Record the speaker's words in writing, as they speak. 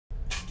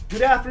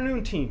Good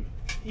afternoon, team.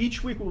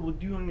 Each week we'll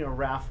be doing a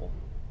raffle.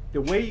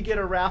 The way you get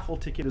a raffle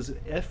ticket is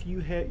if you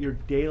hit your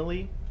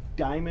daily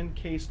diamond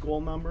case goal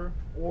number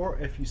or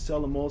if you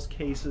sell the most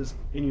cases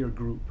in your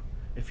group.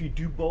 If you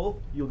do both,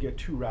 you'll get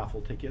 2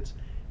 raffle tickets,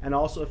 and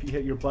also if you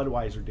hit your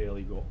Budweiser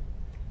daily goal.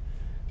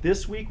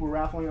 This week we're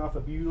raffling off a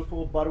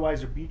beautiful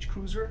Budweiser Beach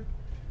Cruiser.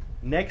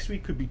 Next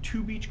week could be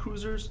 2 beach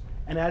cruisers,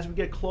 and as we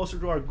get closer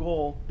to our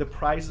goal, the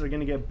prizes are going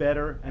to get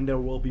better and there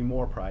will be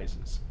more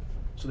prizes.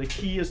 So the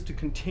key is to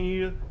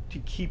continue to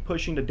keep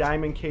pushing the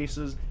diamond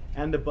cases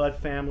and the Bud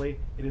family.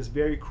 It is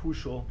very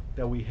crucial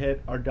that we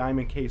hit our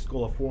diamond case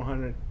goal of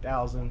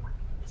 400,000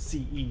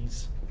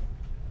 CEs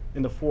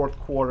in the 4th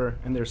quarter,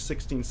 and there's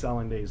 16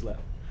 selling days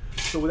left.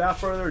 So without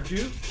further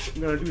ado,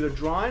 I'm going to do the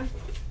drawing.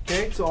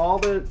 Okay, so all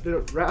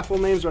the raffle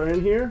names are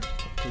in here.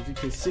 As you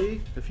can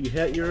see, if you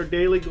hit your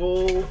daily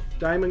goal,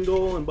 diamond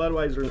goal, and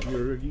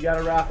Budweiser, you got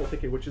a raffle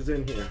ticket, which is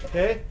in here.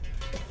 Okay,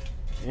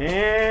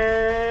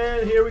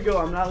 and here we go.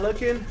 I'm not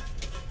looking.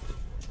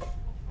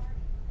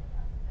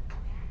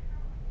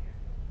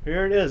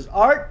 Here it is.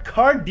 Art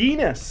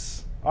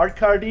Cardenas. Art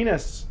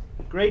Cardenas.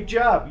 Great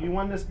job. You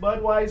won this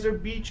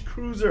Budweiser Beach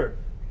Cruiser.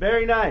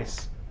 Very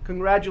nice.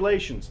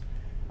 Congratulations.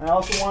 I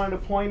also wanted to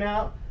point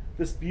out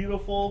this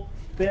beautiful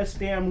Best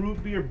Damn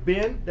Root Beer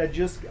bin that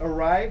just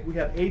arrived. We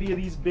have 80 of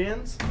these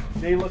bins.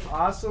 They look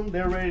awesome.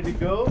 They're ready to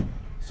go.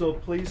 So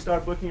please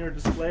start booking your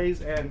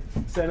displays and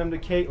send them to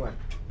Caitlin.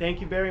 Thank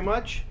you very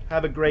much.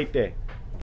 Have a great day.